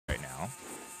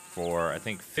for, I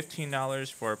think,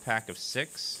 $15 for a pack of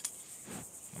 6.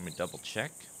 Let me double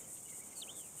check.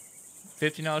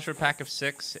 $15 for a pack of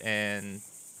 6 and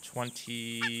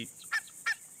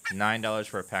 $29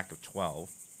 for a pack of 12.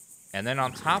 And then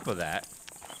on top of that,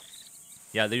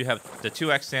 yeah, they do have the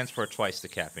 2X stands for twice the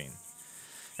caffeine.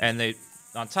 And they,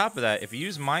 on top of that, if you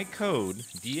use my code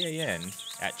DAN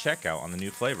at checkout on the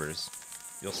new flavors,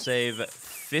 you'll save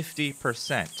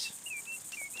 50%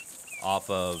 off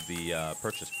of the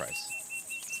purchase price.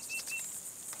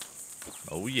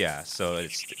 Oh yeah, so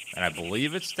it's, and I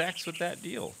believe it stacks with that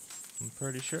deal. I'm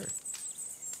pretty sure.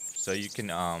 So you can,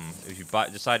 if you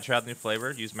decide to try the new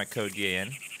flavor, use my code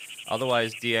DAN.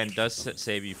 Otherwise, DAN does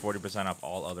save you 40% off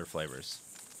all other flavors.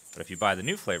 But if you buy the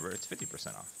new flavor, it's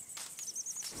 50% off.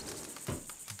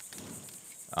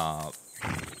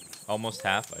 Almost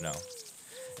half, I know.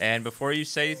 And before you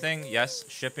say anything, yes,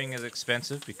 shipping is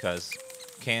expensive because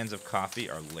cans of coffee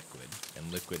are liquid.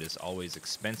 And liquid is always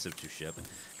expensive to ship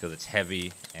because it's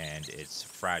heavy and it's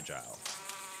fragile.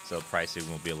 So pricing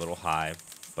will be a little high.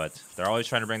 But they're always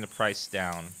trying to bring the price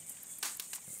down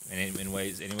in any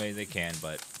way they can.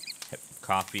 But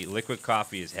coffee, liquid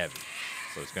coffee is heavy.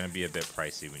 So it's going to be a bit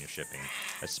pricey when you're shipping,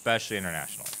 especially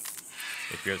internationally.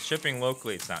 If you're shipping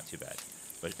locally, it's not too bad.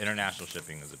 But international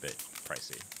shipping is a bit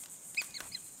pricey.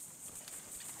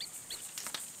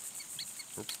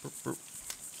 Boop, boop, boop.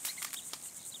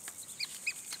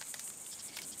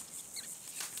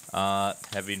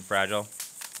 Heavy and fragile.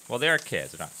 Well, they are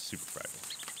cans. They're not super fragile.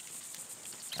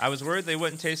 I was worried they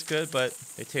wouldn't taste good, but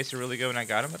they tasted really good when I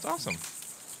got them. That's awesome.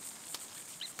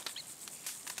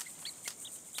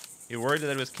 You were worried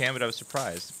that it was canned, but I was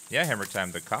surprised. Yeah, Hammer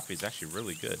Time, the coffee is actually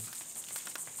really good.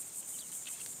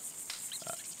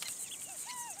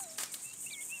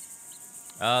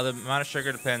 The amount of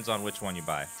sugar depends on which one you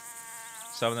buy.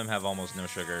 Some of them have almost no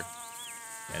sugar,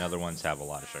 and other ones have a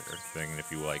lot of sugar, depending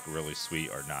if you like really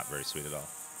sweet or not very sweet at all.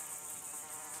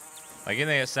 Like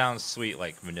anything that sounds sweet,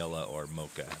 like vanilla or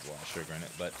mocha, has a lot of sugar in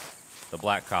it, but the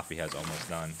black coffee has almost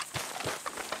none.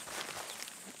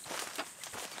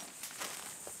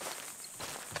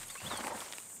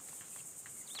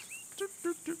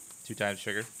 Two times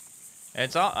sugar. And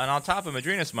it's all, and on top of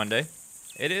Madrinas Monday,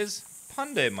 it is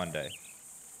Punday Monday.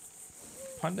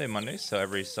 Punday Monday, so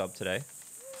every sub today,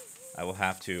 I will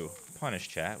have to punish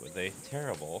chat with a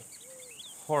terrible,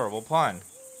 horrible pun.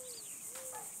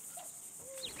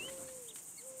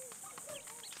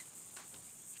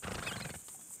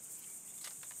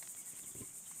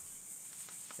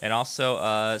 And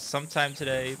also, sometime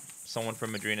today, someone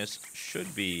from Madrinas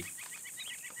should be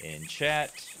in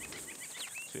chat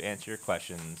to answer your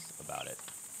questions about it.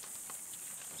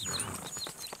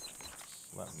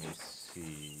 Let me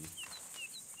see.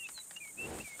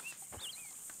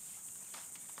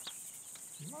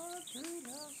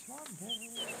 Madrinas Monday.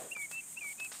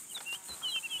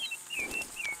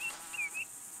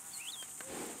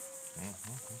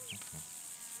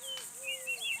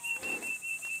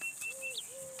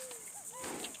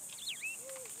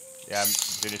 Yeah,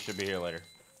 Madrinas should be here later.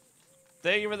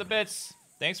 Thank you for the bits.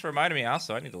 Thanks for reminding me.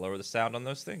 Also, I need to lower the sound on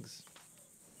those things.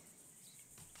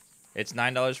 It's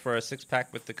 $9 for a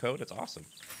 6-pack with the code. It's awesome.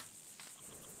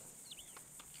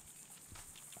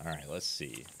 All right, let's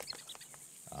see.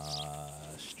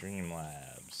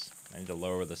 Streamlabs. I need to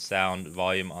lower the sound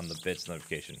volume on the bits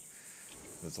notification.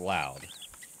 It's loud.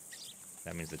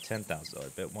 That means the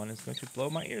 $10,000 bit one is going to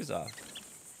blow my ears off.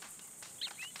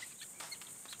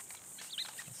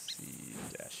 Let's see.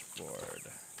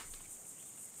 Dashboard.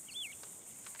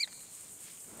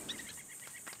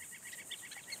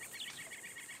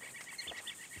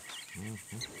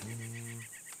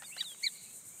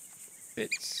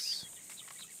 Bits.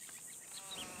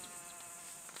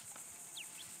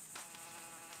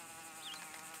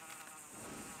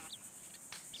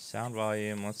 Sound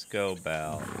volume, let's go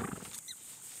about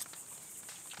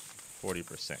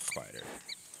 40% quieter.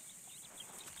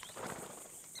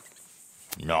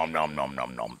 Nom nom nom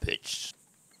nom nom pitch.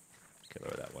 Okay,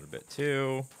 lower that one a bit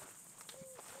too.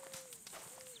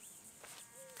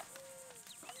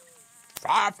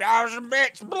 5,000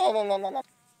 bits. Blah, blah, blah, blah.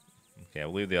 Okay,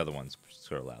 I'll leave the other ones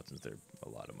sort of loud since they're a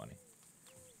lot of money.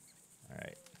 All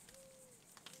right.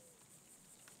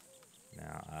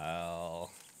 Now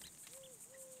I'll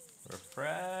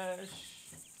refresh.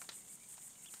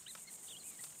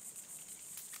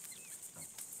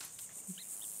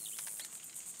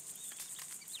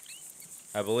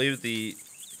 I believe the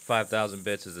 5,000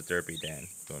 bits is the Derpy Dan.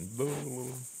 Going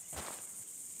boom.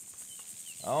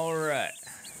 All right.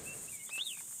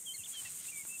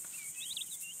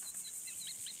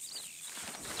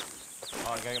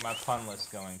 Oh, I gotta get my pun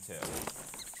list going too.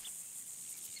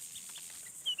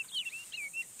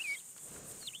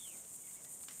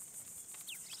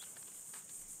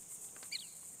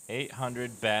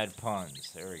 800 bad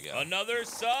puns. There we go. Another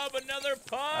sub, another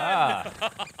pun. Ah,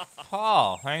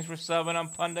 Paul, thanks for subbing on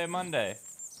Pun Day Monday.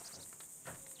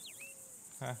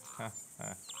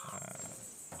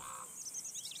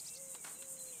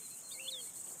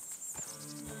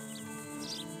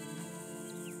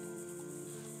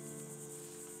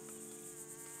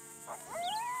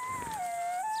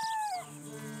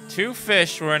 Two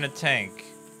fish were in a tank.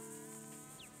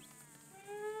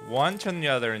 One turned to the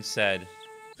other and said,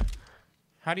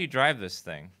 "How do you drive this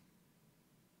thing?"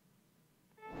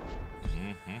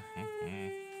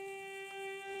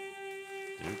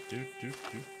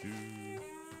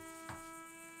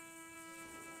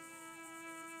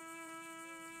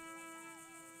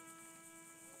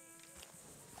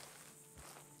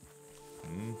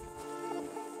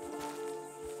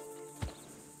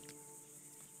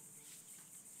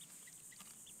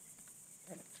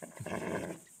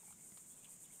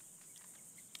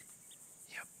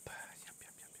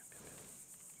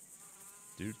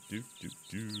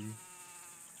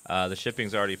 The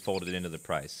shipping's already folded into the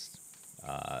price.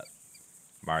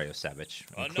 Mario Savage,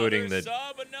 including the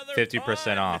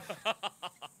 50% off.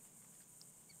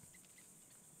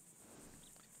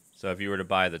 So if you were to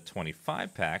buy the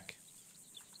 25 pack,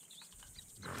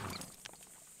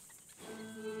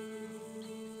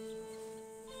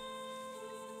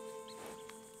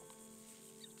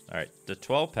 all right, the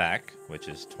 12 pack, which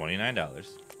is $29,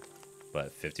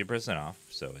 but 50% off,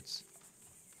 so it's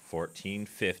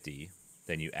 $14.50.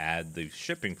 Then you add the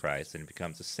shipping price, and it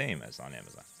becomes the same as on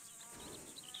Amazon.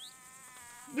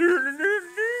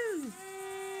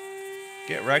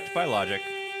 Get wrecked by logic.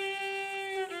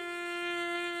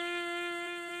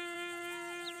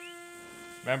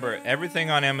 Remember, everything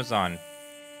on Amazon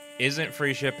isn't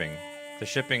free shipping. The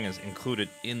shipping is included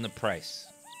in the price.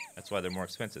 That's why they're more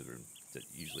expensive than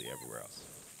usually everywhere else.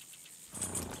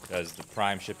 Because the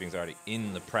Prime shipping's already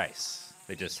in the price.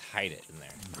 They just hide it in there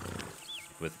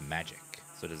with magic,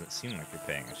 so it doesn't seem like you're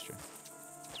paying extra.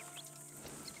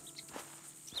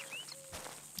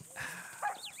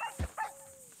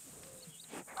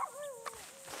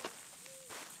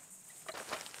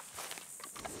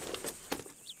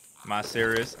 Am I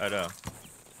serious? I know.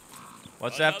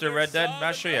 What's after Red Dead?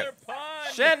 Not sure yet.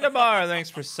 Shandamar, thanks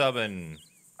for subbing.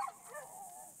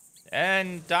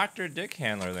 And Dr. Dick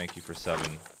Handler, thank you for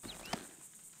subbing.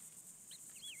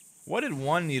 What did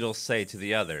one needle say to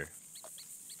the other?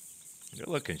 You're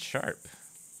looking sharp.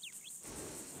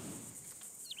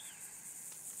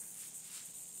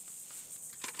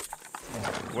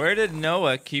 Where did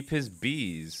Noah keep his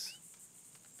bees?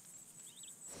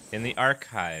 In the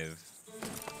archive.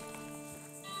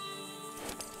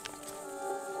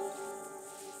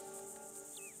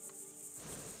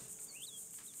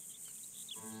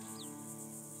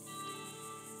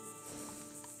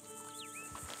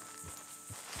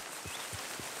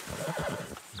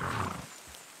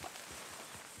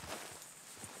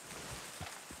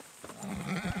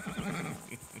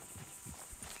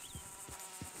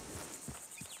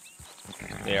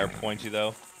 They are pointy,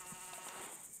 though.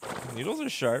 Needles are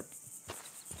sharp.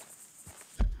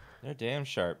 They're damn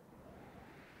sharp.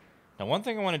 Now, one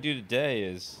thing I want to do today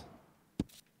is...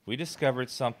 we discovered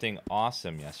something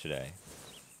awesome yesterday.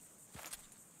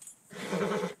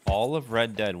 All of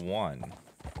Red Dead 1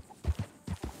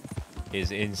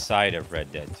 is inside of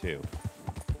Red Dead 2.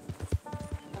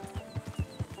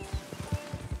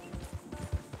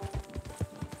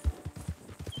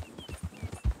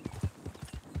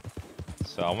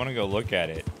 So I want to go look at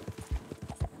it.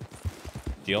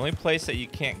 The only place that you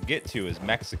can't get to is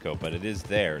Mexico, but it is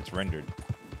there. It's rendered.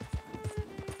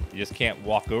 You just can't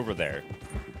walk over there.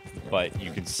 But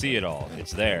you can see it all.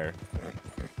 It's there.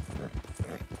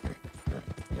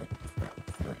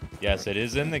 Yes, it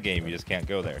is in the game. You just can't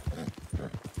go there.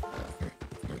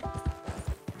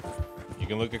 You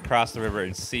can look across the river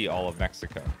and see all of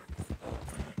Mexico.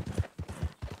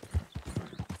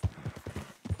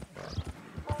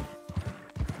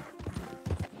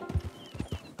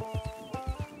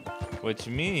 Which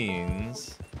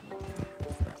means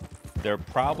they're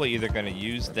probably either going to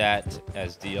use that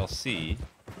as DLC,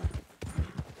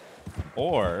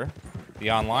 or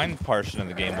the online portion of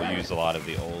the game will use a lot of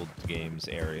the old game's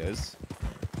areas,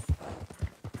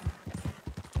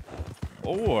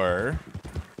 or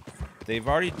they've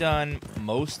already done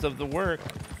most of the work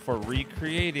for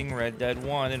recreating Red Dead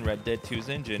 1 and Red Dead 2's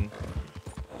engine,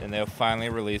 and they'll finally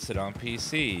release it on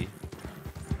PC.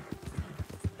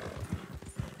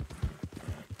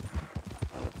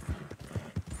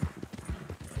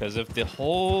 Because if the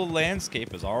whole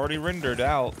landscape is already rendered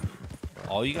out,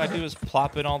 all you gotta do is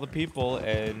plop in all the people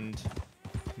and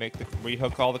make the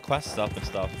rehook all the quests up and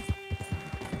stuff.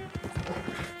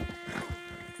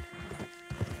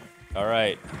 All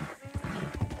right.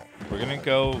 We're gonna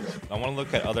go. I want to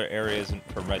look at other areas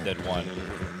from Red Dead 1.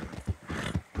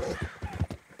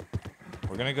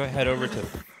 We're gonna go head over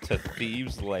to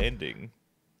Thieves Landing.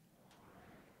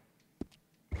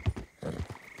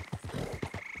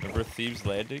 Remember Thieves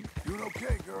Landing? Doing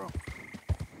okay, girl.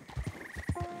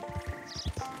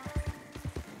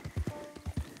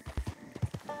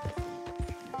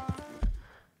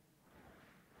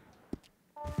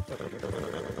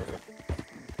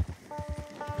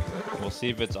 We'll see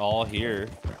if it's all here.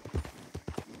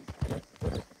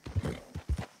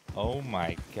 Oh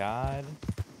my god.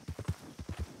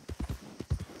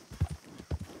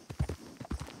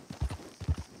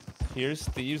 Here's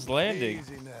Thieves Landing.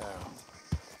 Easy now.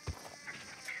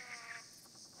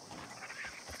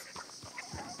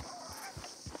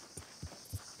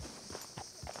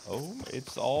 Oh,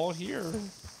 it's all here.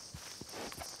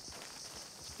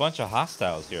 It's a bunch of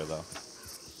hostiles here, though.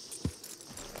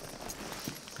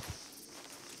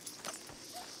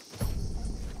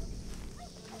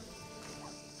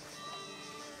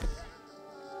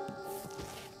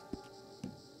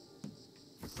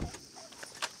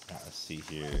 Let's see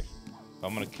here. If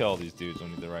I'm gonna kill these dudes, I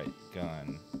need the right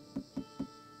gun.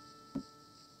 I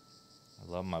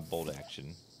love my bolt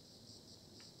action.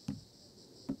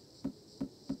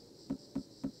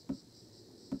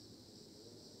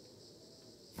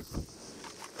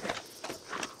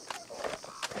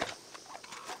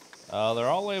 They're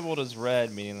all labeled as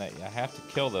red, meaning that I have to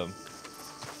kill them.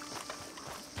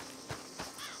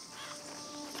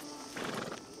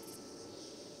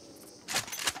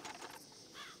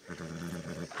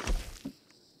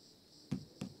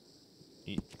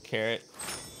 Eat the carrot.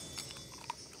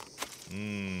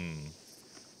 Mmm.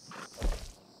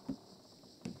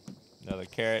 Another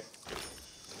carrot.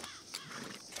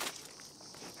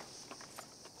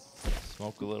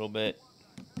 Smoke a little bit.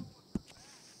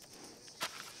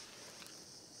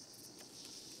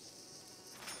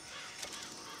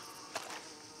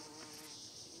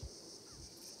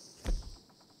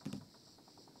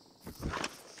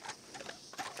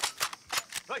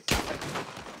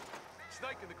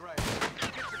 Snake in the grass.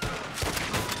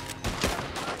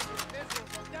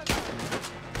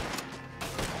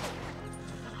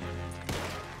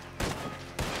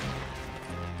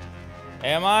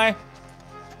 Am I?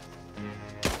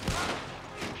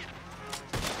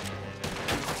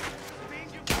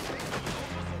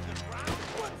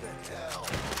 What the hell?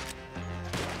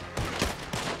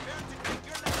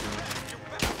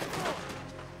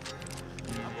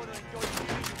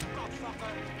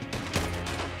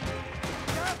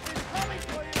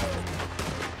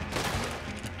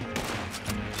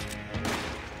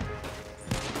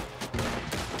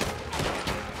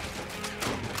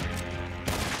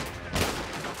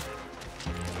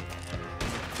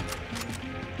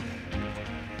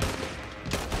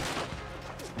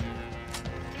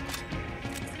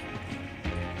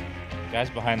 Guys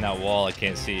behind that wall, I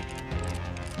can't see.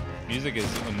 Music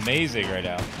is amazing right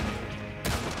now.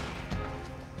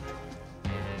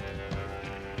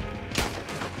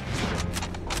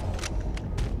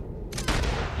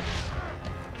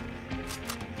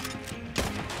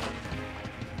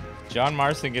 John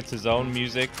Marston gets his own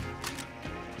music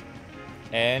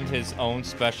and his own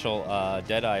special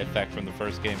Deadeye effect from the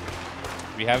first game.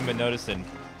 If you haven't been noticing,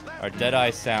 our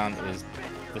Deadeye sound is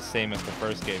the same as the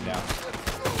first game now.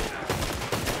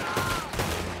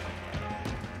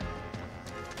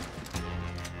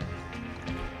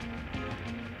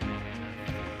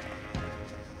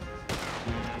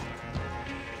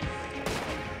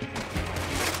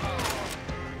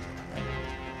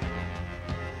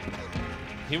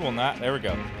 He will not. There we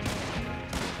go.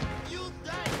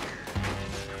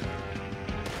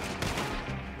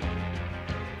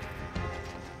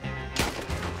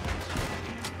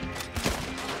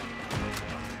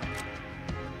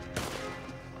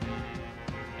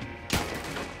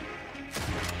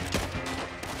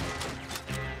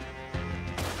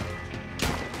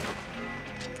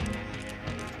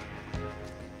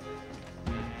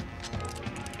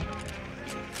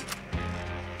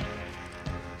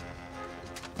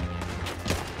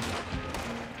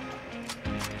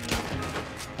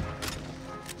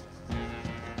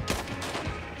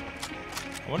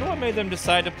 I wonder what made them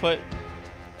decide to put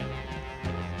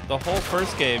the whole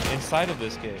first game inside of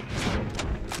this game.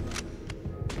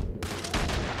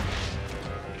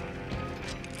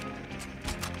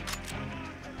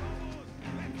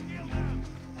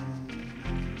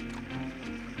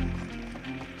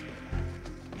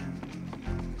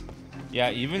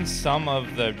 Yeah, even some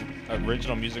of the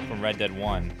original music from Red Dead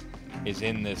 1 is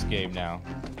in this game now.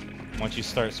 Once you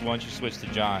switch to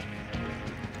John.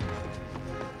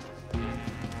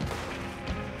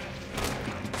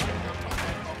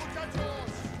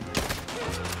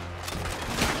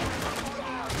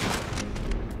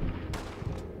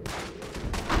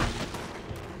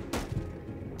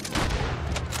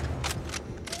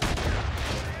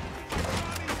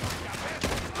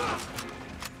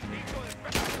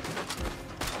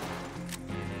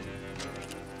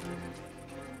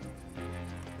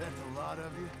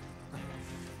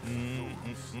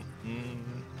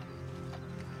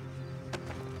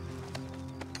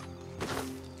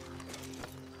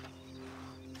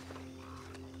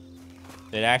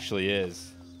 It actually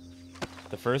is.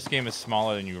 The first game is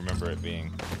smaller than you remember it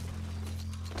being.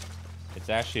 It's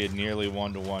actually a nearly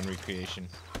one-to-one recreation.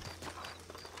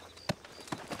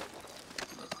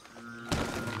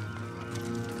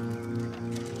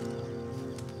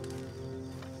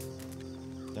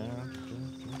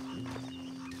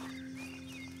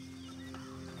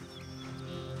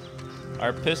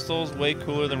 Are pistols way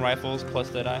cooler than rifles plus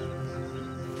Deadeye?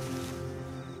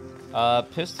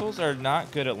 Pistols are not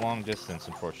good at long distance,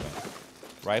 unfortunately.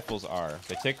 Rifles are.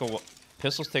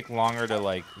 Pistols take longer to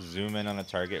like zoom in on a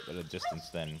target at a distance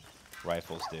than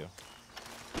rifles do.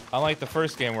 Unlike the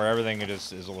first game where everything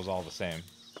was all the same.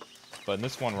 But in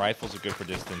this one, rifles are good for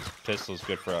distance, pistols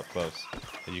good for up close.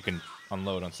 So you can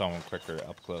unload on someone quicker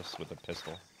up close with a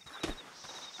pistol.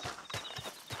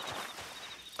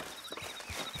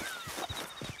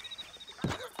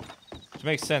 Which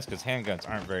makes sense because handguns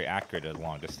aren't very accurate at a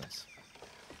long distance.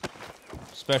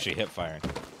 Especially hip firing.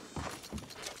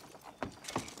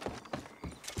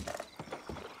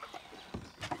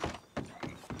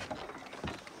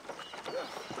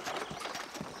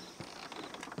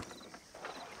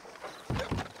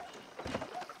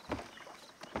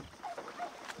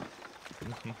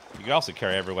 You could also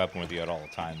carry every weapon with you at all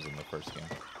times in the first game.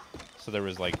 So there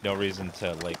was like no reason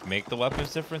to like make the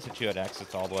weapons different since you had access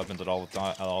to all the weapons at all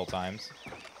times.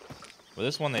 With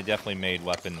this one, they definitely made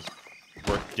weapons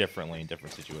work differently in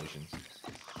different situations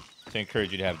to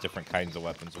encourage you to have different kinds of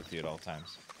weapons with you at all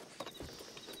times.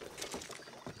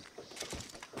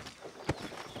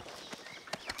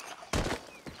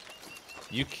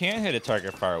 You can hit a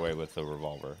target far away with a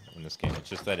revolver in this game. It's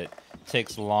just that it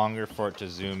takes longer for it to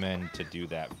zoom in to do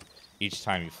that each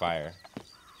time you fire.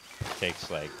 It takes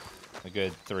like a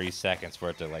good 3 seconds for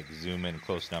it to like zoom in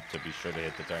close enough to be sure to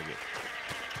hit the target.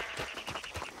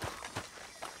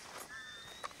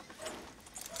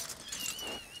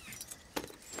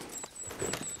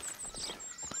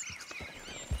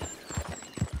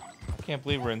 I can't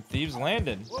believe we're in Thieves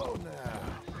Landing. Whoa now.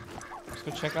 Let's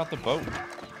go check out the boat.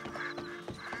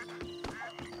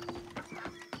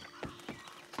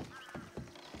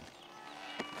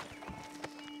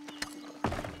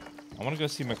 I want to go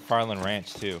see McFarland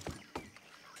Ranch, too.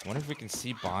 I wonder if we can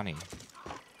see Bonnie.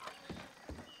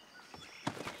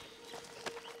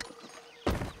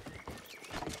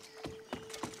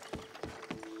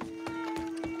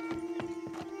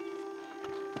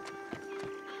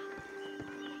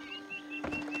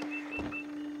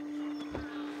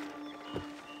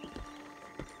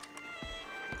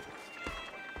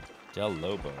 Del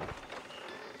Lobo.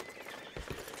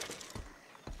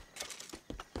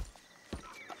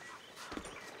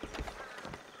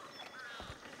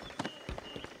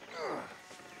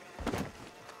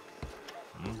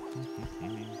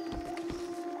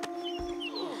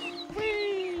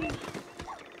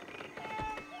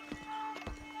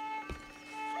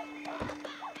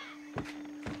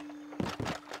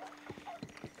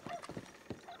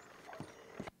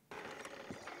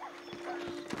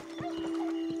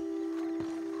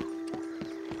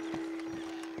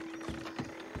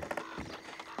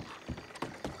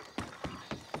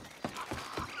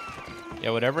 Yeah,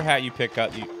 whatever hat you pick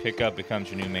up becomes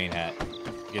your new main hat.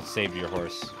 It gets saved to your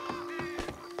horse.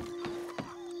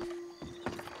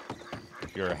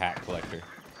 If you're a hat collector.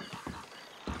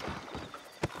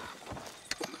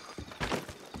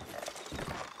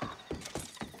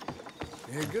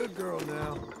 You're a good girl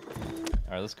now.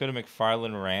 Alright, let's go to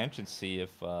McFarland Ranch and see if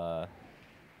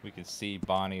we can see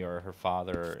Bonnie or her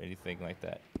father or anything like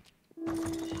that.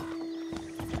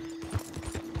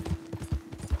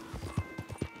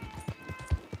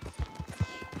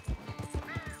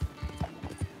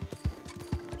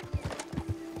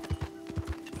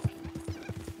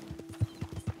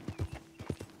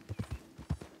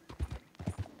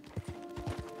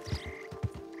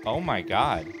 Oh my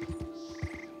god.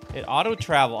 It auto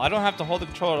travel. I don't have to hold the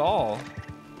control at all.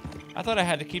 I thought I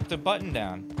had to keep the button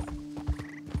down.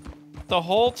 The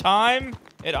whole time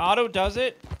it auto does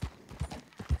it?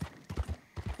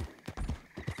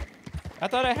 I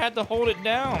thought I had to hold it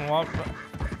down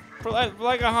for like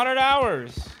 100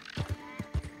 hours.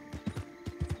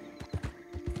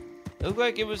 It looked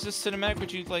like it was just cinematic,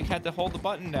 but you like had to hold the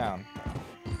button down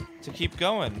to keep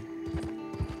going.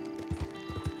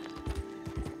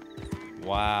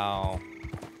 Wow.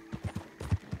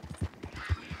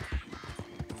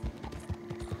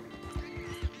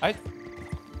 I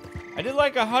did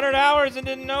like 100 hours and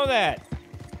didn't know that.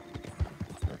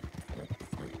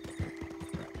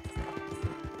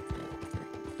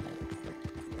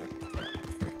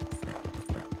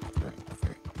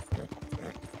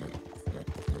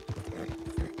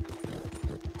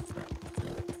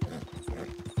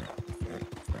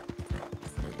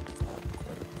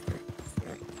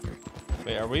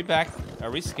 Wait, are we back? Are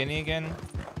we skinny again?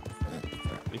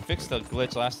 We fixed the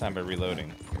glitch last time by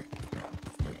reloading.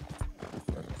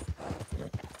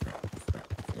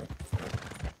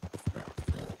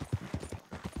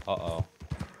 Uh-oh.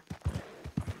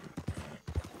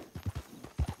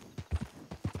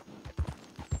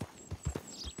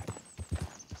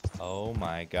 Oh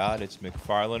my god, it's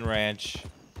McFarland Ranch.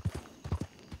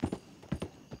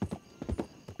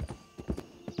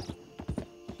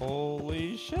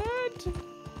 Holy shit!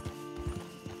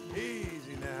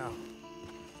 Easy now.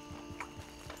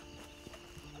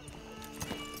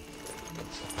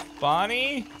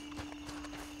 Bonnie?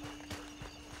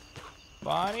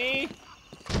 Bonnie?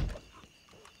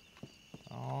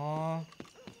 Aww.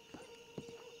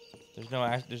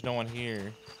 There's no one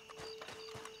here.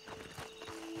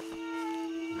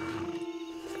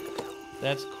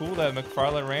 That's cool that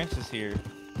McFarland Ranch is here.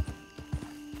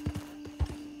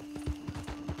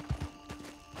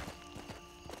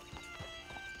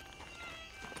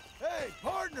 Hey,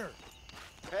 partner!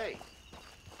 Hey,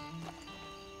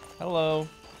 Hello.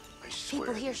 I swear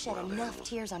People here these shed wild enough animals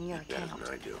tears on your eat better account.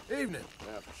 than I do. Evening.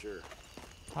 Yeah, for sure.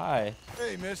 Hi.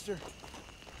 Hey, mister.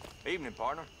 Evening,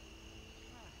 partner.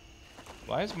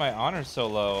 Why is my honor so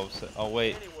low? Oh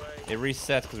wait, it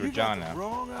resets because we're You John got the now.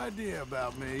 wrong idea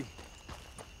about me.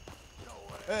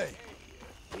 Hey,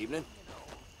 Evening.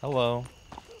 Hello.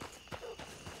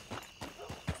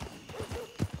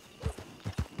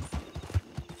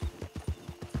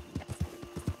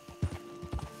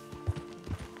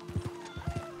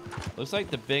 Looks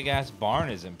like the big ass barn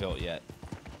isn't built yet.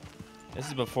 This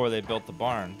is before they built the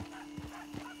barn.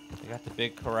 They got the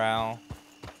big corral.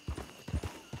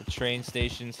 The train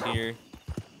station's here.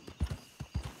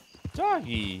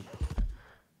 Doggy.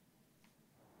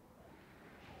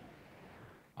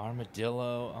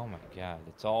 Armadillo. Oh my god,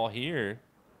 it's all here.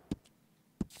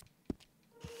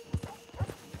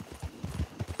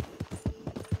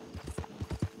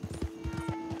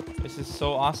 This is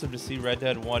so awesome to see Red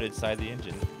Dead 1 inside the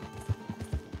engine.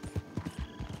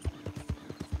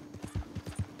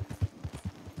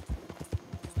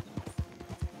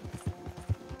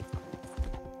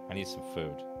 I need some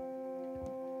food.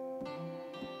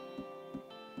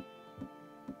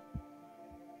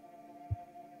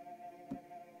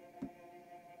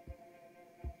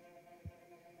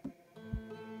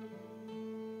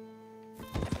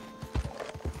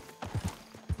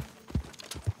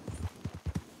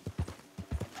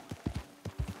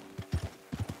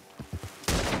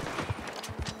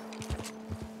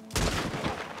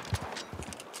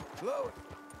 blow it.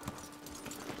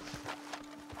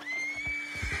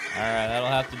 Alright, that'll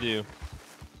have to do.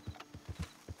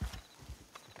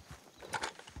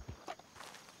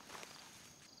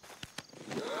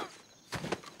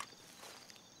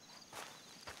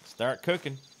 Start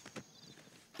cooking.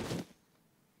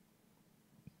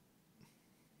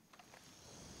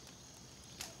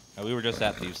 Oh, we were just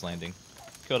at Thieves Landing.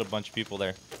 Killed a bunch of people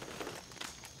there.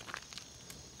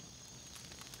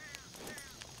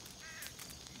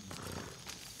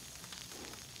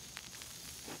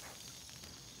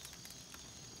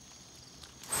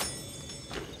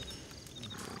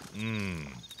 Mmm.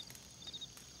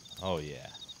 Oh, yeah.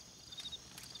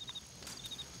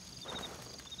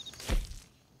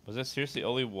 Was there seriously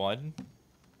only one?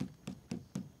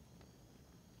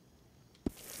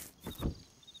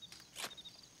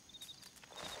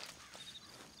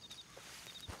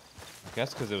 I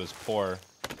guess because it was poor.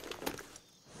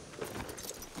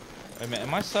 Wait a minute,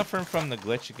 am I suffering from the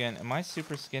glitch again? Am I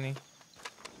super skinny?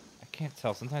 I can't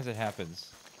tell. Sometimes it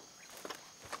happens.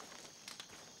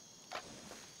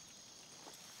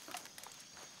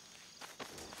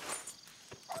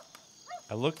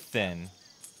 I look thin.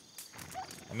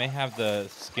 I may have the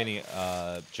skinny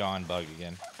John bug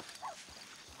again.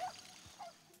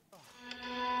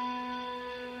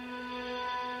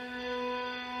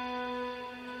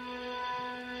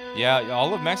 Yeah,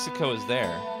 all of Mexico is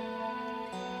there.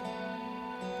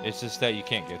 It's just that you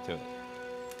can't get to it.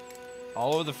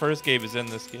 All of the first game is in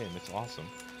this game. It's awesome.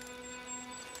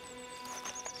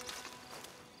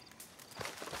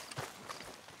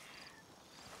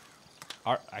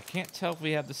 I can't tell if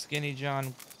we have the skinny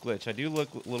John glitch. I do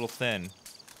look a little thin.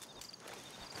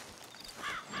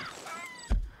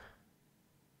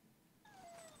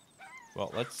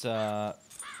 Well, let's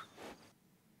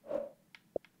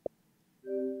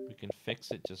we can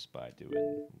fix it just by doing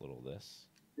a little this.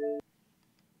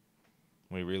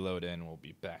 When we reload in, we'll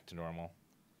be back to normal.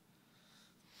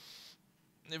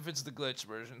 If it's the glitch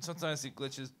version. Sometimes it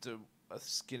glitches to a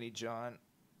skinny John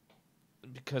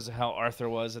because of how Arthur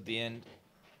was at the end.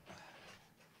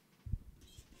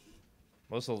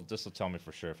 This will tell me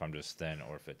for sure if I'm just thin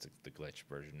or if it's the glitch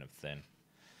version of thin.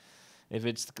 If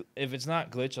it's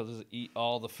not glitch, I'll just eat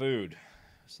all the food.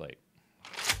 It's like,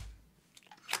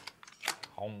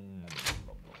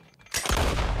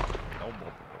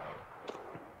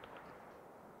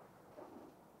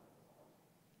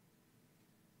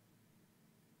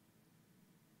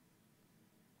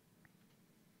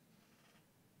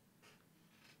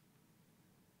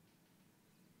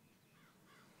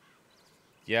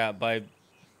 yeah,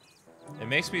 it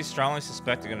makes me strongly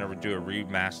suspect they're gonna do a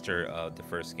remaster of the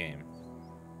first game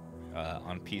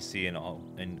on PC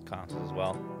and consoles as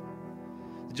well.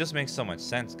 It just makes so much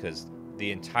sense because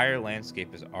the entire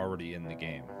landscape is already in the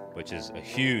game, which is a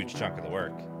huge chunk of the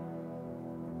work.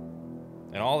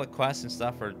 And all the quests and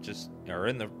stuff are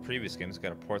in the previous games. Got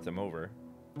to port them over.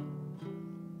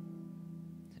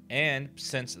 And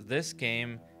since this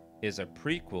game is a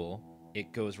prequel,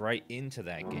 it goes right into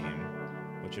that game,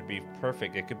 which would be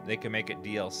perfect. They could make it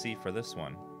DLC for this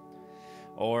one,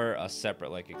 or a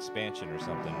separate like expansion or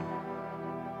something.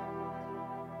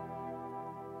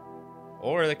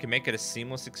 Or they can make it a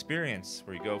seamless experience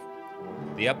where you go,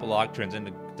 the epilogue turns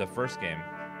into the first game.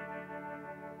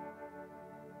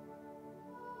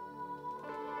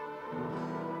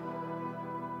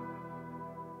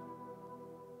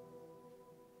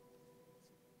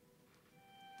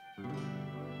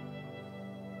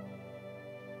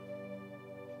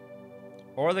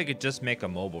 Or they could just make a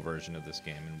mobile version of this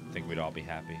game and think we'd all be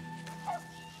happy.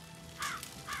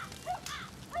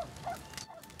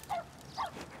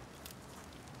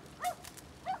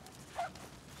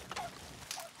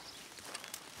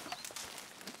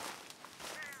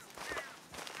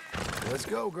 Let's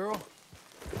go, girl.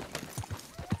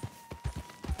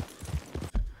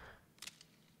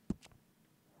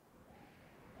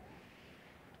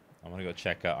 I want to go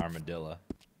check out Armadillo.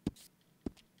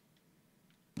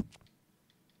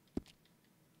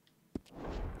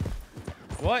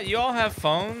 What? You all have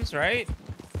phones, right?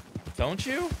 Don't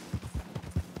you?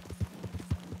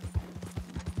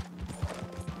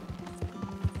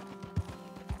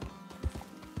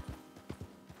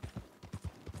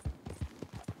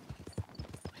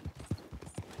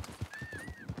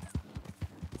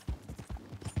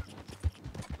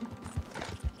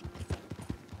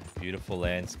 Beautiful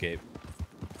landscape.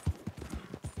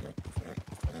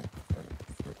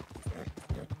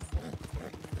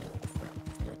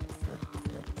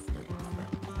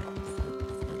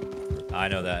 I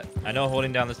know that. I know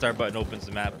holding down the start button opens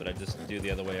the map, but I just do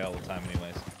the other way all the time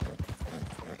anyways.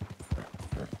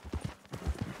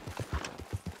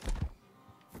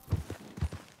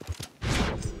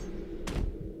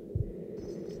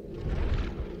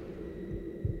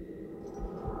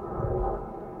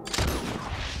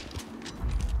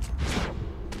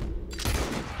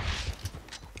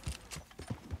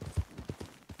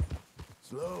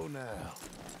 Slow now.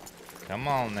 Come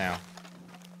on now.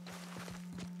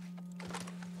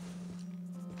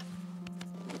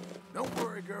 Don't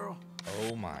worry, girl.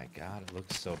 Oh my god, it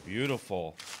looks so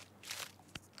beautiful.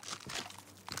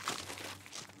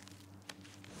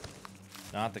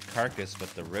 Not the carcass,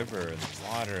 but the river and the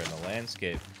water and the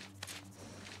landscape.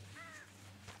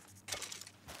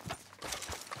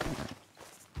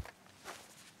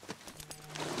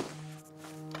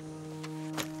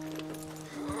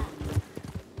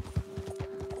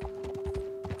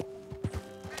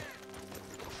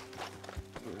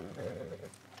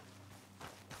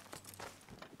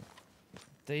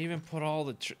 They even put all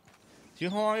the... Do you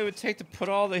know how long it would take to put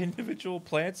all the individual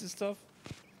plants and stuff?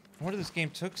 I wonder this game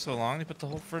took so long. They put the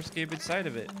whole first game inside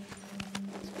of it.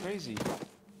 It's crazy.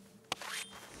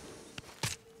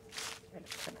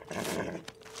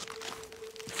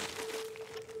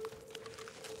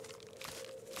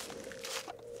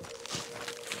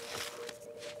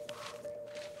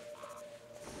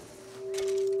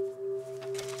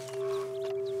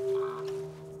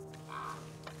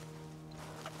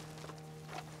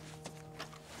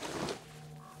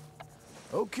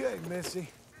 Okay, Missy.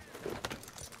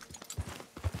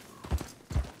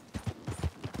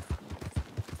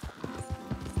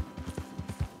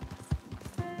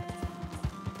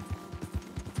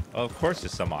 Oh, of course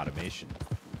there's some automation.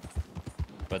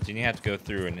 But then you have to go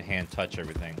through and hand touch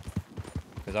everything.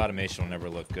 Because automation will never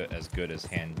look as good as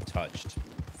hand touched.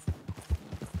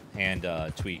 Hand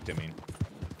tweaked, I mean.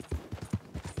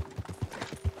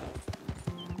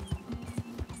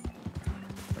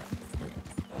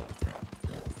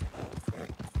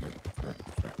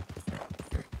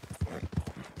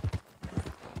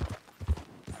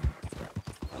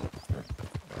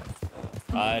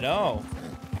 I know.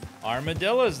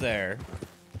 Armadillo's there.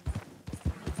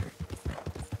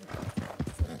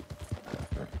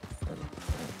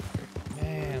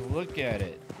 look at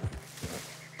it.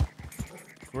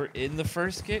 We're in the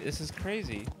first gate? This is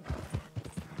crazy.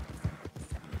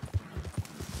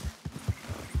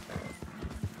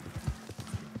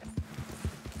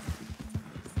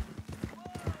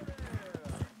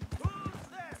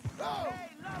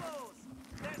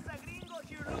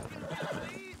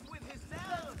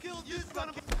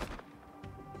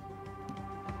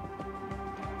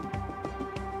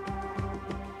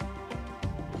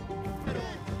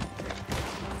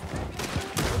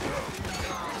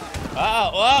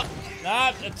 Oh, well,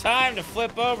 not the time to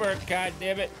flip over, god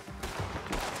damn it.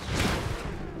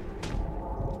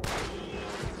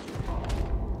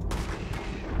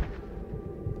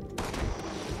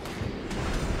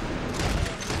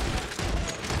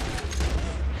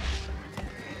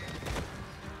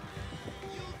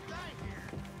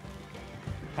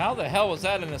 How the hell was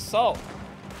that an assault?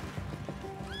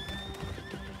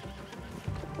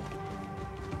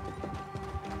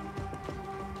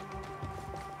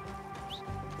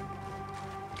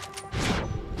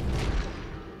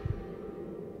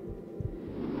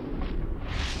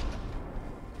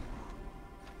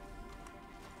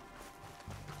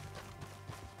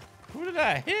 Who did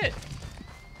I hit?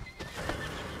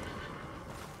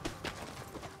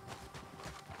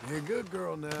 You're a good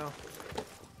girl now.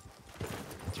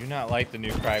 Do not like the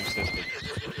new crime system.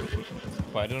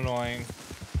 It's quite annoying.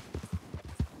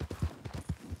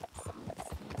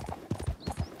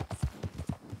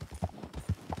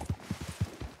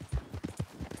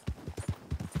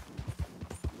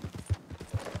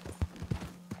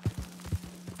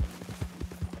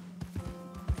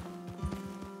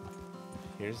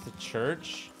 Here's the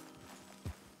church.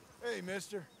 Hey,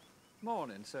 mister.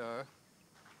 Morning, sir.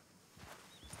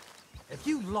 Have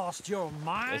you lost your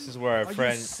mind? This is where our Are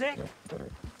friend. you sick?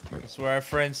 This is where our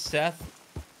friend Seth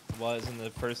was in the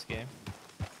first game.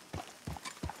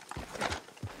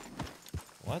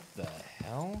 What the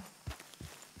hell?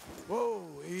 Whoa,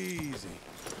 easy.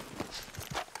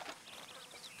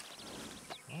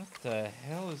 What the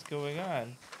hell is going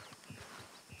on?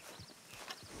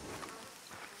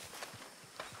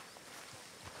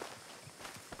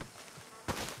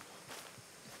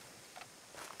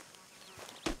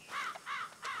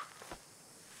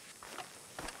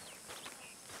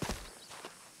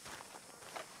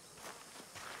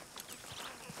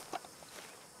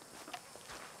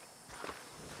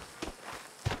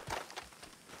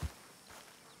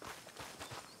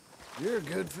 You're a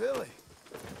good filly.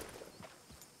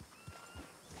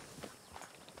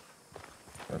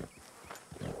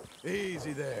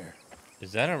 Easy there.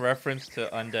 Is that a reference to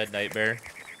Undead Nightmare?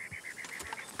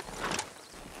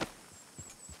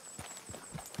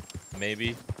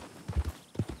 Maybe.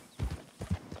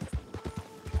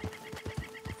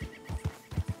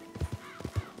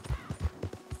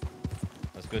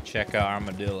 Let's go check out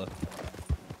Armadillo.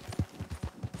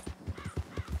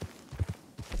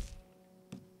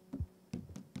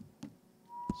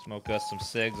 Smoke us some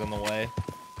cigs on the way.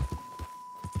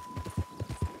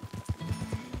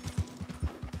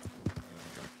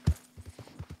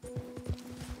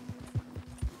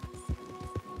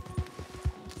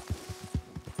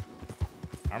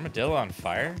 Armadillo on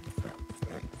fire?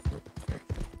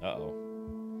 Uh-oh.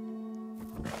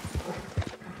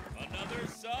 Another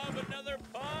sub, another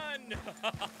pun.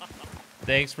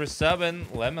 Thanks for subbing,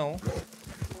 Lemel.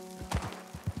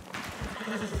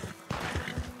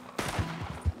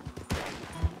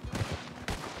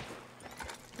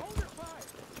 Hold your fire!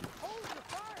 Hold your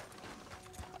fire!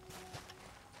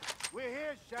 We're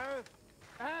here, Sheriff.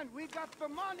 And we got the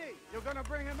money. You're gonna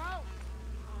bring him out?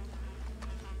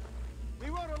 We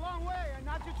rode a long way, and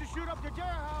not just to shoot up the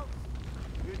jailhouse.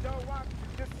 You don't want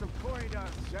to disappoint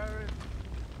us, Sheriff.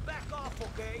 Back off,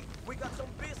 okay? We got some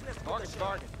business with Bargain, the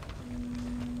bargain.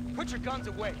 Put your guns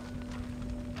away.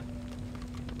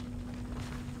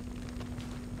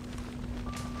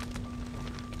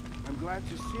 I'm glad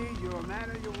to see you're a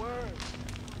man of your word.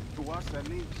 To us, at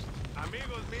least.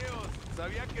 Amigos míos,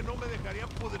 sabía que no me dejarían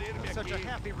pudrirme Such a aquí.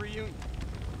 happy reunion.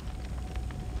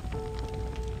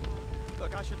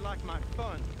 Look, I should like my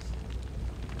funds.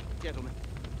 Gentlemen.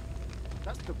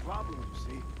 That's the problem, you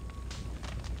see.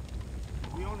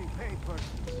 We only pay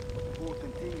persons who will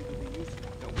continue to be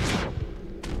useful.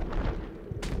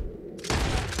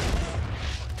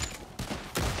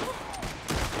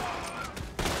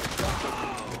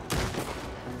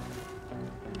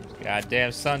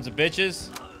 Goddamn sons of bitches.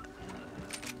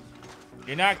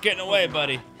 You're not getting away,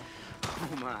 buddy.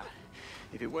 Oh my.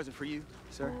 If it wasn't for you,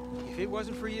 sir, if it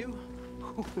wasn't for you,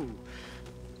 whew,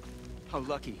 how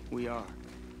lucky we are.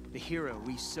 The hero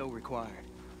we so require.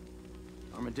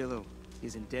 Armadillo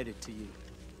is indebted to you.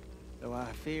 Though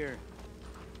I fear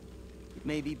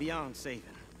may be beyond saving.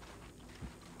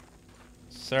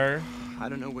 Sir? I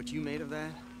don't know what you made of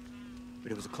that,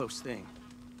 but it was a close thing.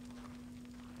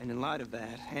 And in light of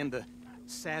that, and the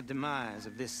sad demise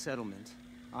of this settlement,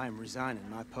 I am resigning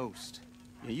my post.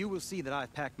 Now, you will see that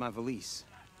I've packed my valise,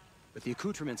 but the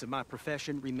accoutrements of my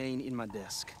profession remain in my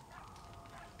desk.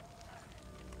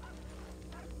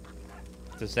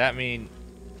 Does that mean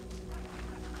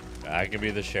I can be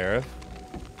the sheriff?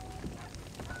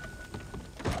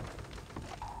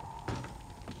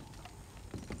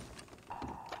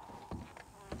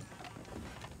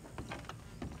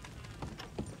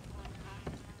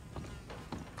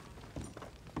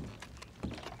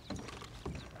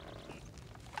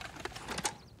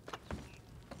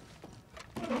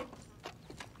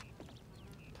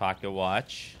 Pocket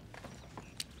watch.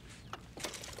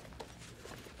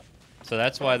 So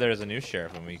that's why there's a new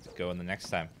sheriff when we go in the next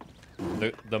time.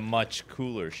 The much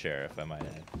cooler sheriff, I might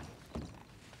add.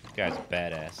 This guy's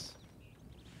badass.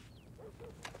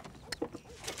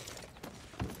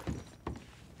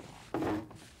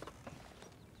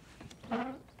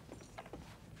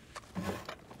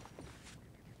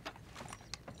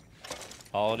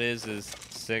 All it is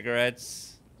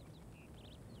cigarettes.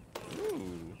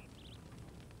 Ooh.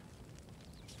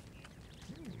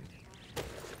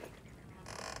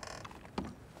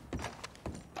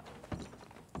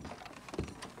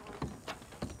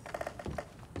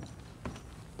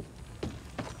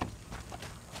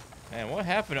 Man, what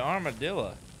happened to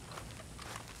Armadillo?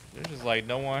 There's just like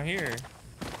no one here.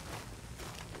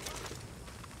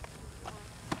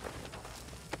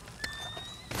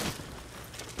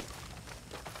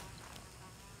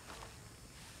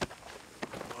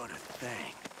 What a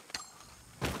thing.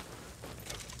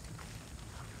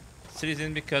 City's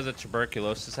in because of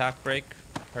tuberculosis outbreak.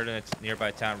 Heard in its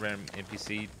nearby town ran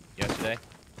NPC yesterday.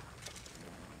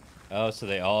 Oh, so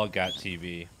they all got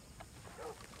TB.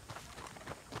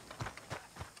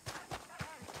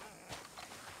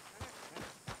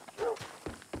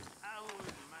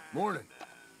 Morning.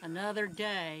 Another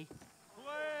day.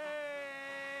 Plague!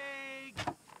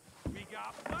 We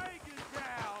got plague in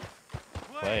town!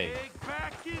 Plague. Plague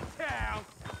back in town!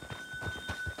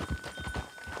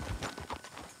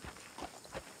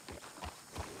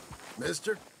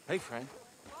 Mister? Hey, friend.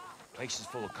 Place is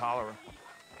full of cholera.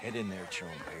 Head in there at your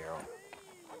own peril.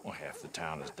 Well, half the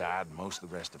town has died and most of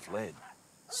the rest have fled.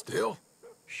 Still?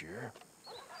 Sure.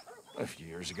 A few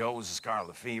years ago it was the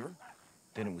scarlet fever.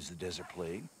 Then it was the desert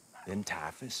plague. Then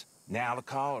typhus. Now the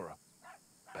cholera.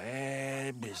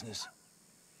 Bad business.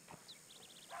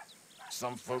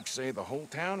 Some folks say the whole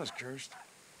town is cursed.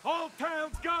 Whole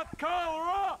town's got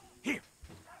cholera! Here,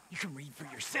 you can read for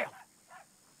yourself.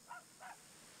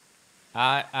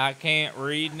 I can't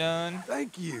read none.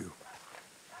 Thank you.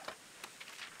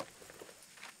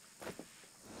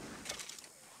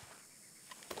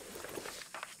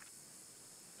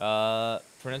 For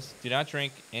instance, do not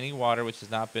drink any water which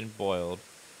has not been boiled.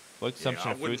 Full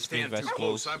consumption of fruits, beans,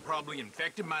 vegetables. I'm probably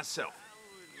infected myself.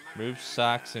 Remove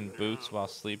socks and boots while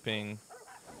sleeping.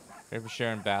 Prepare for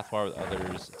sharing bathwater with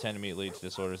others. Attend immediately to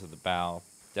disorders of the bowel.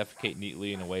 Defecate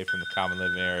neatly and away from the common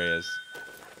living areas.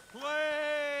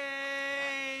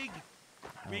 Plague!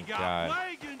 We got God.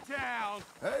 plague in town!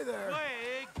 Hey there.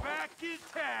 Plague back in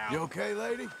town! You okay,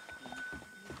 lady?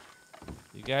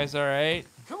 You guys alright?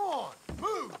 Come on,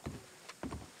 move.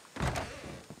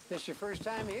 This your first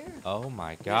time here? Oh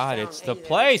my This God, town it's the ain't at its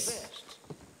place! best.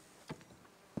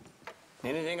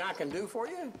 Anything I can do for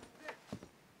you?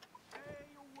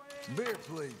 Beer,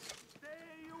 please.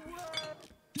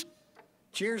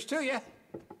 Cheers to you.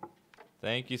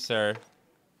 Thank you, sir.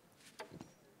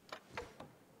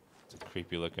 It's a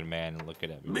creepy looking man looking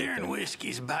at me. Beer and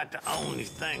whiskey's about the only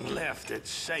thing left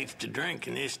that's safe to drink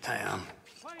in this town.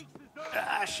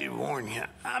 I should warn you,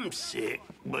 I'm sick,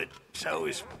 but so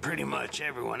is pretty much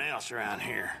everyone else around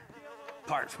here.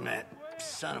 Apart from that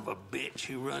son of a bitch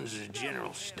who runs the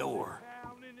general store.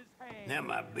 That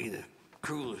might be the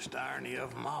cruelest irony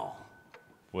of them all.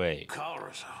 Wait.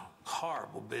 Cholera's a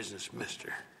horrible business,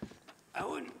 mister. I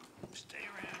wouldn't stay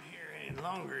around here any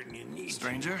longer than you need.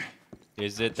 Stranger?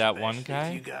 Is it that one Especially guy?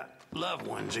 if you got loved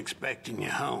ones expecting you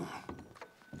home.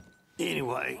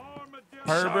 Anyway,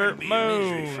 Herbert sorry to be a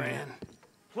misery, Moon. friend.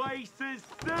 Place is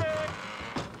sick!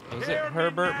 Is Hear it me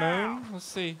Herbert now. Moon? Let's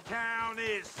see. Town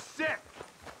is sick!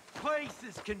 Place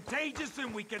is contagious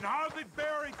and we can hardly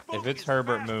bury If it's focus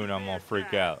Herbert fast Moon, in I'm gonna this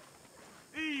freak town. out.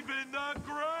 Even the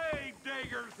grave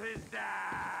diggers has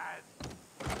died!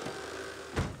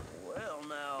 Well,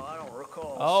 now, I don't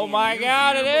recall. Oh seeing my you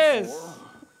God, here it is!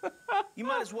 before. You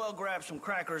might as well grab some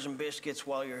crackers and biscuits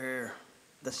while you're here.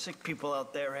 The sick people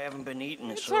out there haven't been eating,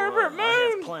 It's so Herbert I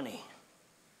have Moon. plenty.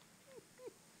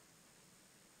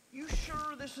 You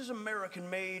sure this is American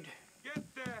made? Get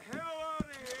the hell out of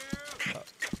here!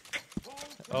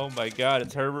 Oh my God,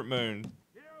 it's Herbert Moon.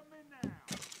 Hear me now.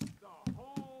 The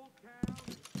whole town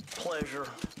is Pleasure.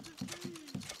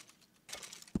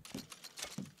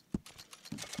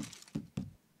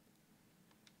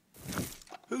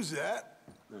 Who's that?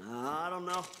 I don't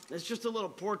know. It's just a little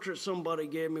portrait somebody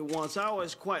gave me once. I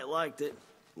always quite liked it.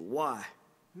 Why?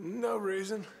 No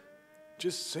reason.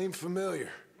 Just seemed familiar.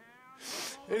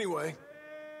 Anyway.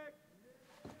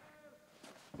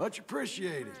 Much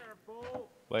appreciated.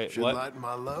 Wait, Should what? lighten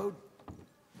my load.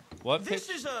 What? This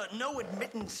is a no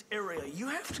admittance area. You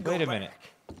have to go Wait a back. minute.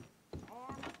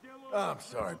 I'm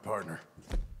sorry, partner.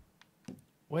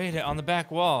 Wait, on the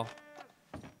back wall.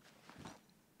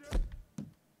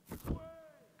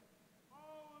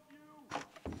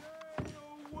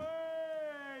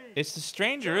 It's the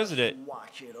stranger, isn't it?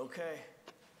 Watch it, okay?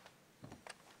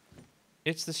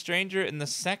 It's the stranger in the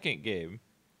second game.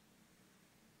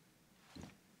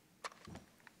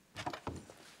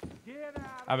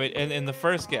 I mean, in the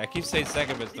first game. I keep saying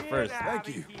second, but it's the first. Thank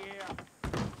you.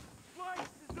 Place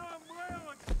is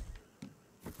unwell.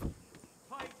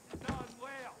 Place is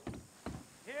unwell.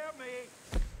 Hear me.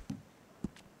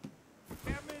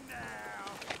 Hear me now.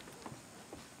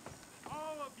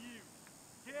 All of you,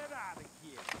 get out of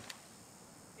here.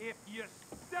 If you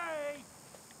stay,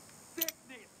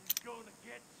 sickness is gonna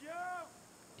get you.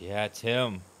 Yeah, it's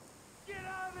him. Get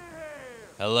out of here.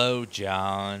 Hello,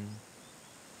 John.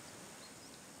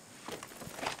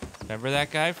 Remember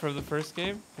that guy from the first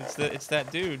game? It's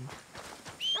that dude.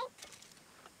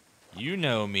 You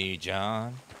know me,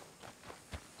 John.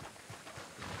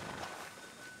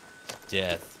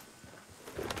 Death.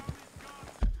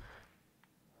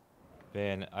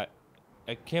 Man,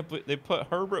 I can't believe they put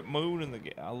Herbert Moon in the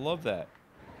game. I love that.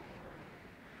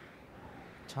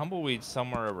 Tumbleweed's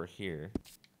somewhere over here.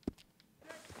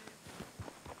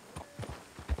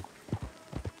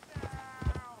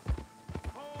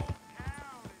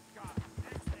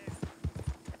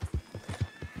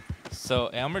 So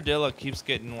Armadillo keeps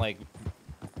getting like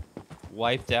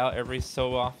wiped out every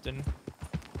so often.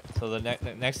 So the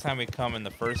next time we come in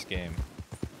the first game,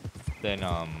 then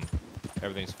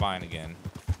everything's fine again.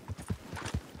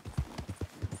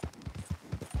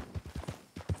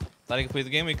 Not to complete the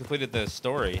game, we completed the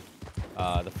story,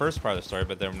 the first part of the story,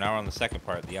 but then now we're on the second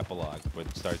part, the epilogue,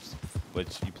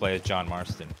 which you play as John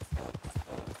Marston.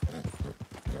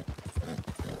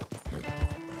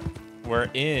 We're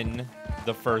in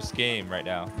the first game right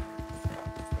now.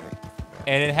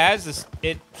 And it has this,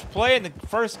 it's playing the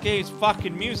first game's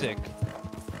fucking music.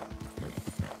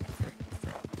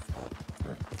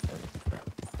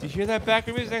 Do you hear that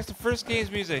background music? That's the first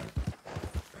game's music.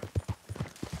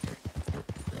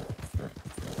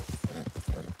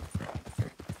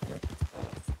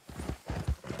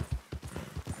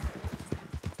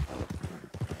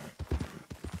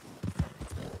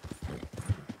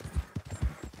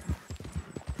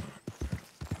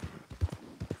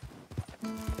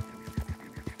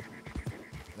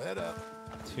 Head up.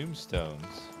 Tombstones.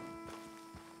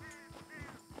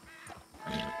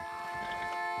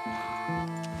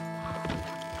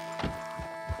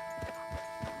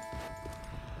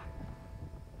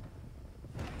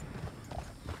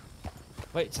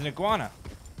 Wait, it's an iguana.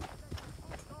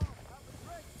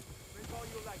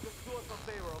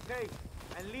 Okay?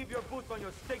 And leave your boots on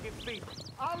your stinking feet.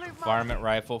 I'll leave my Varmint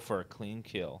rifle for a clean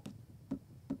kill.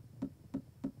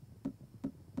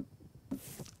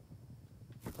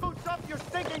 boots up your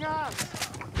stinking ass.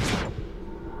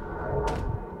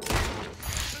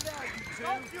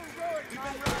 Don't you ruin my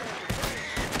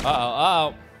life. Uh-oh,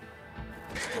 uh-oh.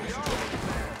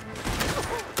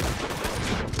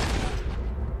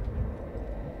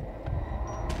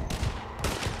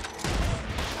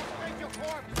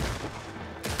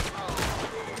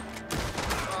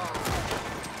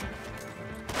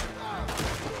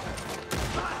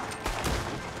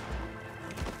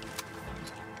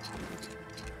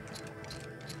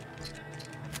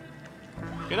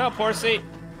 Get up, horsey.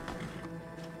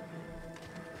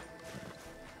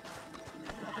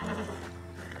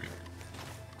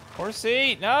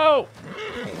 Horsey, no!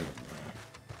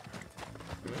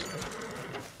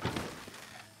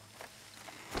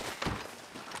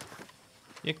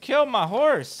 You killed my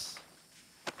horse.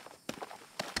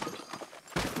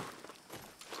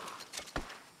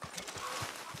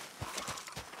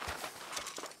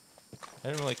 I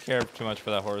didn't really care too much for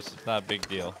that horse. It's not a big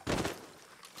deal.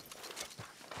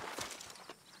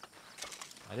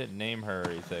 I didn't name her or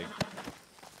anything.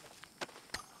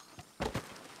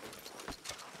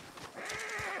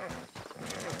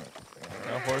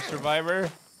 No horse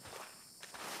survivor?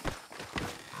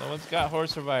 No Someone's got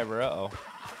horse survivor. Uh-oh.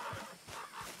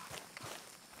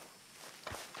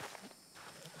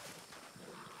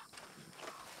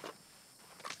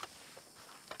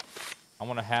 I'm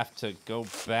gonna have to go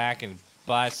back and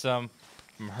buy some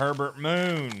from Herbert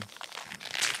Moon.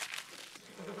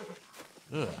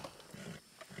 Ugh.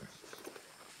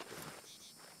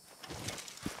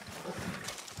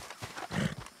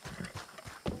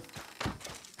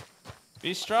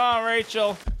 Be strong,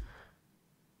 Rachel.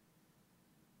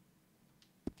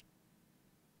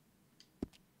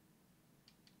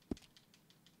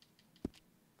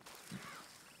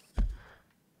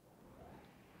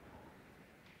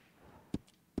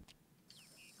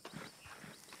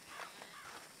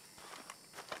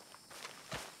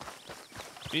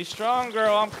 Be strong,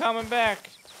 girl. I'm coming back.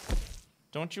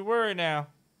 Don't you worry now.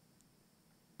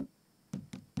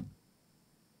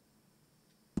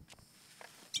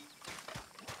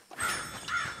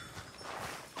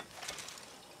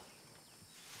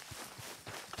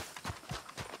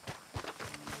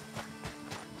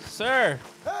 Sir.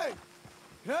 Hey,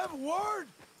 can I have a word?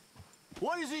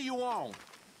 What is it you want?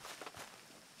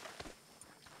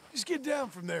 Just get down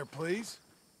from there, please.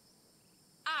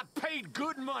 I paid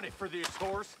good money for this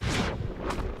horse.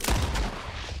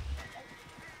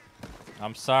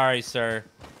 I'm sorry, sir.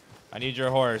 I need your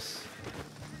horse.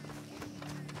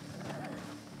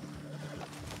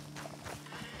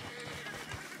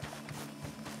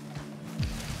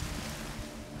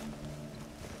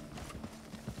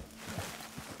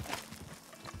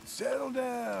 Settle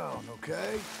down,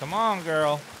 okay? Come on,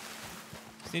 girl.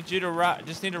 Just need you to ride.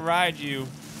 Just need to ride you.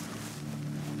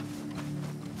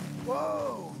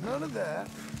 Whoa, none of that.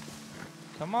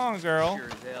 Come on, girl. Sure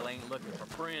as hell ain't looking for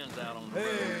friends out on the road.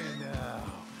 Hey, now.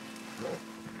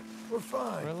 We're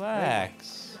fine.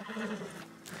 Relax.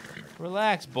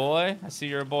 Relax, boy. I see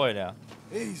you're a boy now.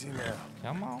 Easy now.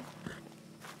 Come on.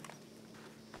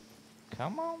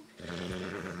 Come on.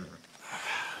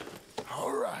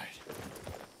 All right.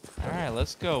 All right,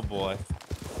 let's go, boy.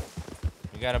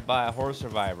 We gotta buy a horse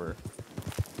survivor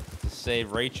to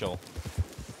save Rachel.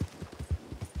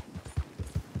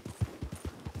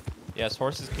 Yes,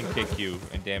 horses can kick you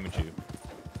and damage you,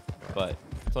 but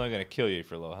it's only gonna kill you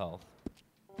if you're low health.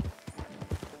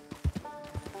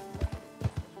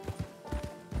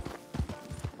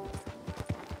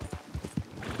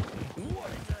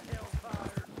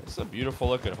 It's a beautiful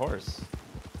looking horse.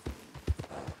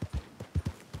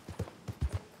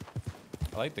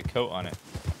 I like the coat on it.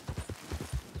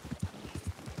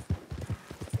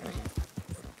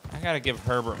 I gotta give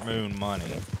Herbert Moon money.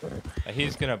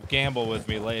 He's gonna gamble with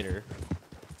me later.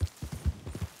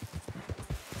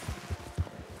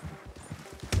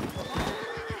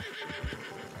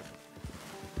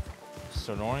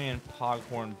 Sonorian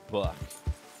Poghorn Buck.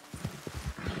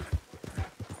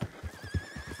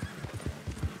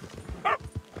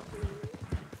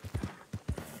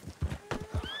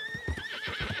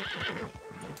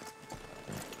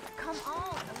 Come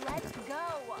on, let's go.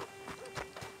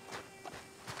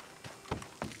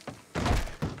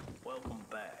 Welcome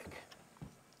back.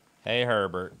 Hey,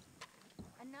 Herbert.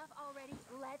 Enough already,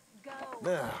 let's go.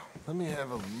 Now, let me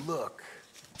have a look.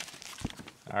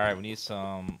 All right, we need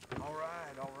some All right.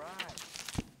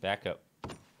 backup.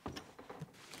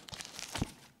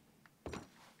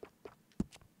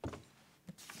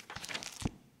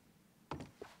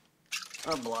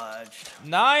 Obliged.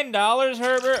 $9,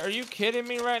 Herbert? Are you kidding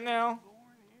me right now?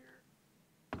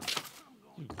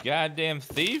 You goddamn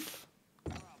thief.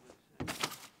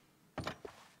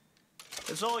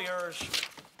 It's all yours.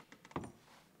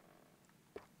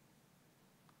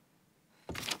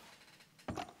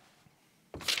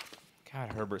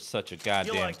 God, Herbert's such a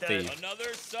goddamn like that? thief.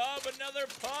 Another sub, another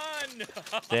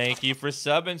pun. Thank you for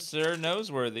subbing, sir.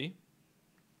 Noseworthy.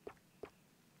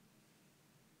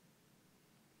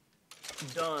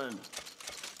 Done.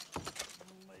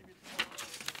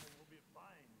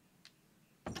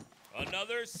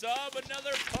 Another sub,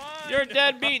 another pun. You're a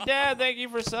deadbeat dad. Thank you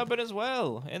for subbing as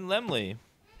well. And Lemley.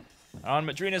 On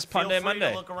Madrina's Pun Day Feel free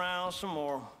Monday. to look around some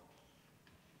more.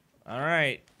 All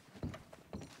right.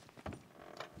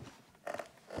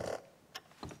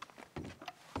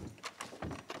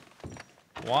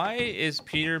 Why is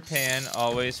Peter Pan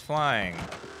always flying?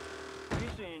 Be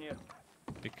seeing you.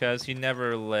 Because he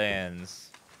never lands.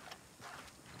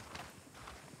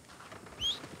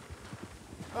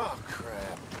 Oh,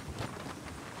 crap.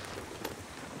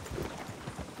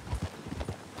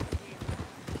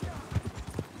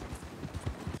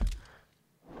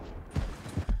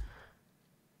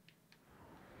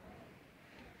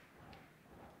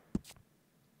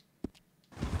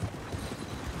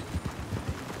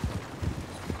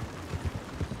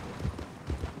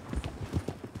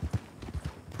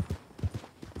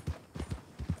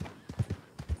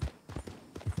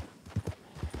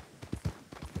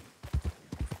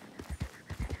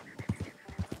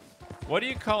 What do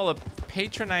you call a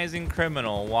patronizing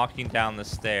criminal walking down the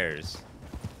stairs?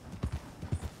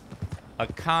 A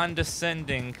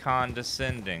condescending.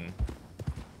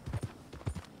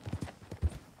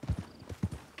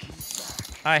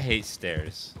 I hate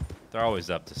stairs. They're always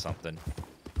up to something.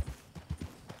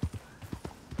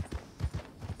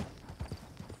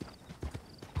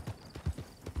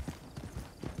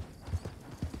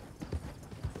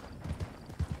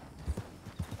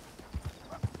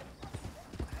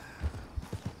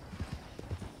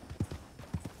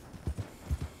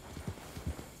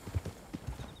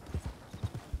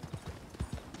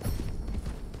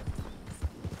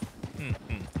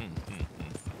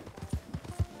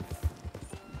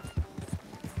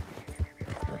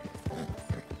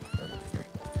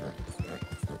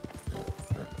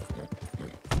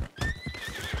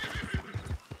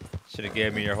 Should have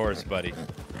gave me your horse, buddy.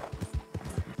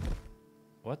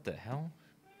 What the hell?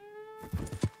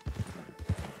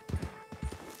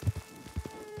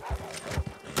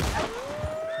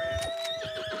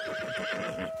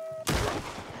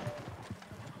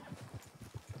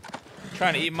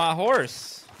 Trying to eat my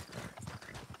horse.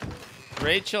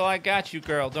 Rachel, I got you,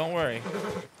 girl. Don't worry.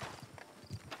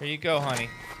 Here you go, honey.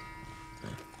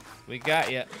 We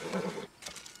got you.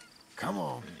 Come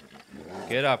on.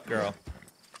 Get up, girl.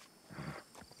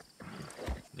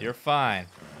 You're fine.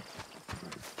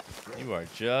 You are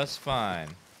just fine.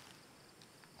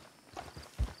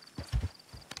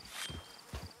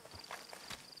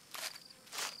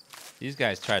 These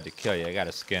guys tried to kill you. I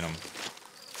gotta skin them.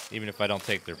 Even if I don't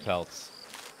take their pelts.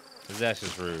 'Cause that's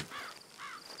just rude.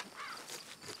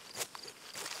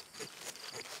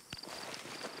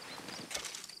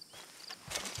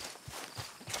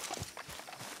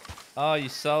 Oh, you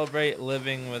celebrate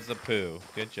living with the poo.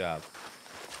 Good job.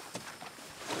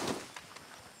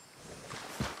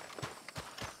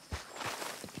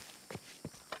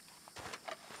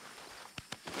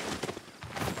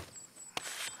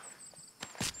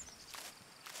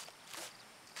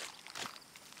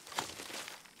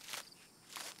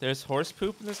 There's horse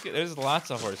poop in this game? There's lots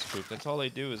of horse poop. That's all they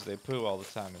do is they poo all the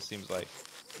time, it seems like.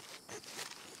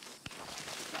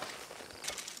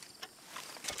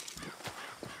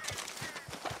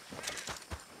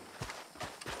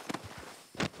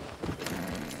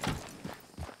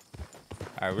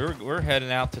 Alright, we're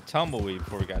heading out to Tumbleweed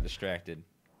before we got distracted.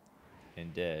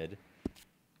 And dead.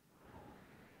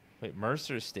 Wait,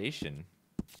 Mercer Station?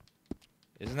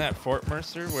 Isn't that Fort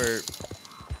Mercer where...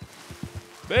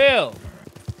 Bill!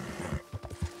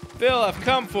 Bill, I've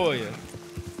come for you.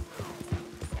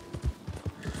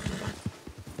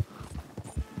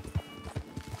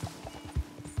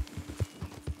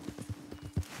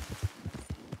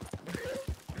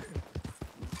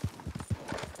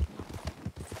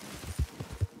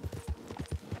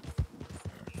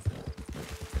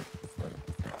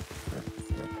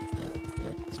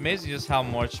 It's amazing just how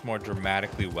much more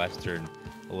dramatically Western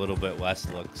a little bit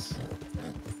west looks.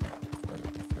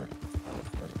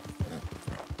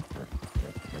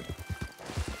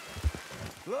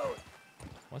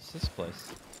 What's this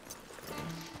place?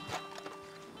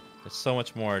 It's so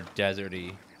much more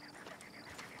deserty.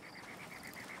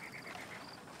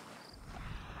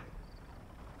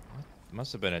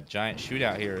 Must have been a giant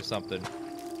shootout here or something.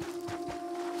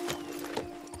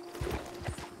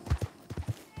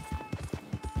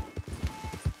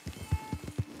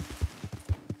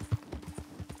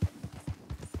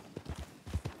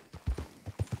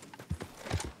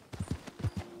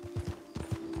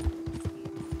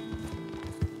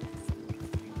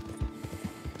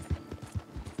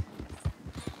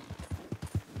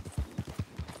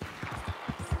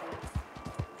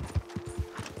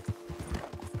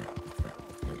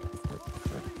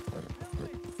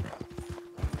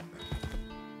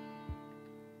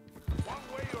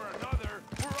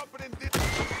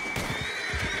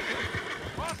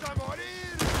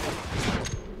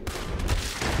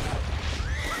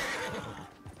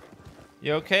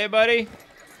 You okay, buddy?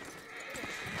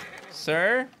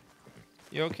 Sir?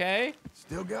 You okay?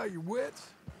 Still got your wits?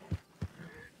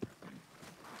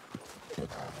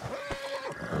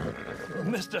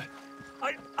 Mister,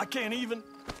 I can't even...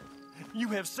 You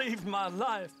have saved my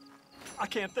life. I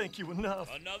can't thank you enough.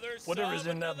 Whatever is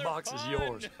in that box is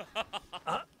yours.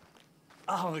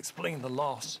 I'll explain the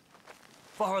loss.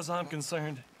 Far as I'm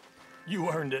concerned, you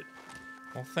earned it.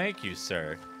 Well, thank you,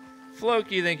 sir.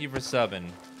 Floki, thank you for subbing.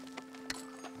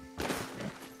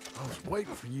 I was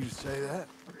waiting for you to say that.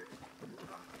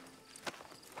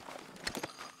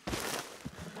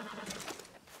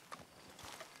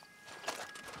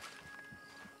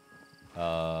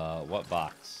 What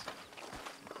box?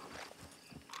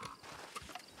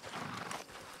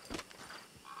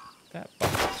 That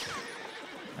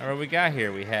All right, what we got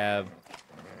here? We have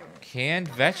canned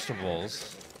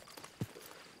vegetables,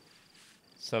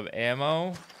 some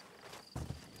ammo.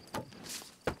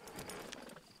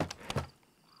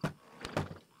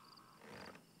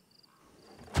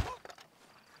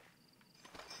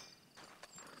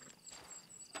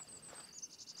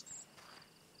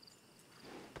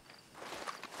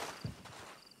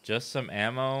 Just some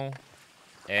ammo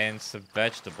and some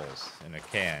vegetables in a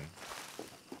can.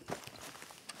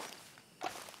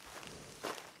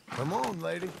 Come on,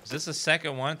 lady. Is this the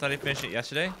second one? I thought he finished it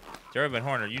yesterday. Durban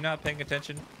Horn, are you not paying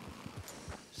attention?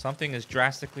 Something is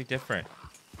drastically different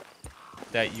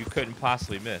that you couldn't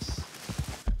possibly miss.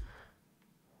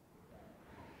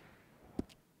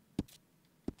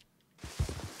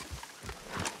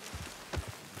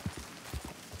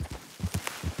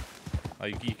 Oh,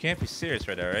 you can't be serious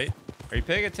right now, right? Are you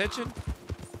paying attention?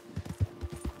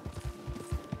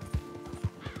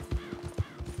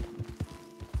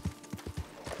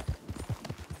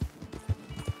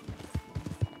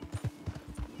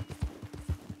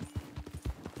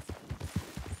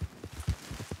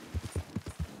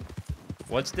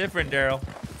 What's different, Daryl?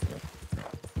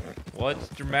 What's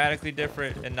dramatically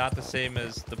different and not the same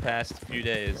as the past few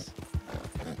days?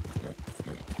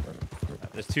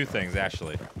 There's two things,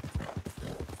 actually.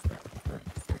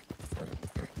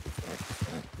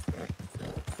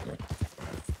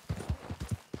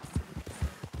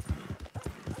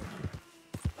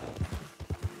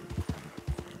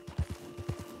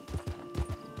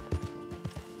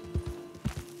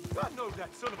 God knows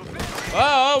that son of a bitch.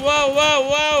 Whoa, whoa, whoa,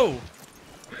 whoa!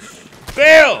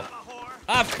 Bill!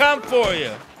 I've come for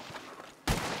you!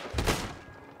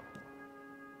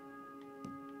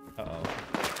 Uh-oh.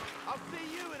 I'll see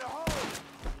you in a hole.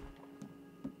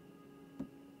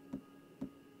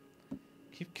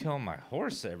 Keep killing my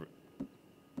horse every...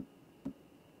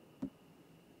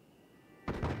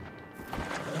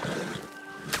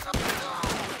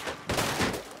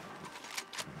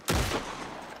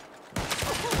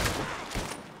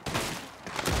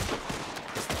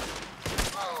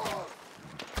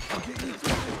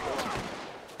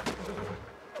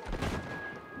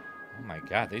 Oh my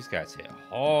god, these guys hit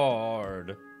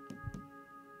hard.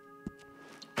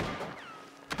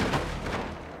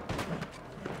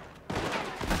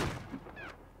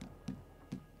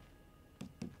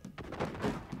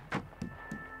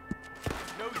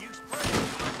 No use praying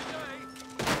today.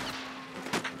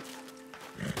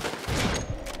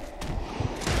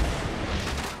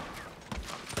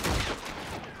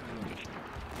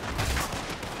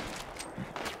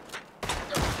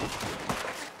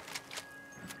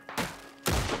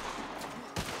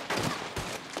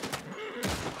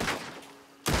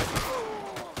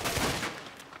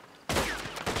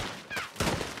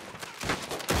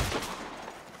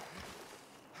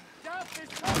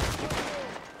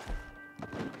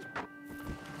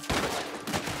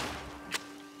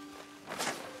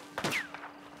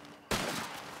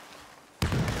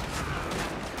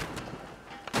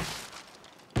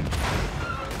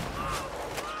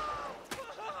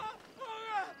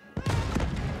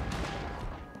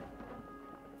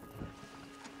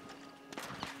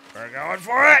 We're going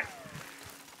for it!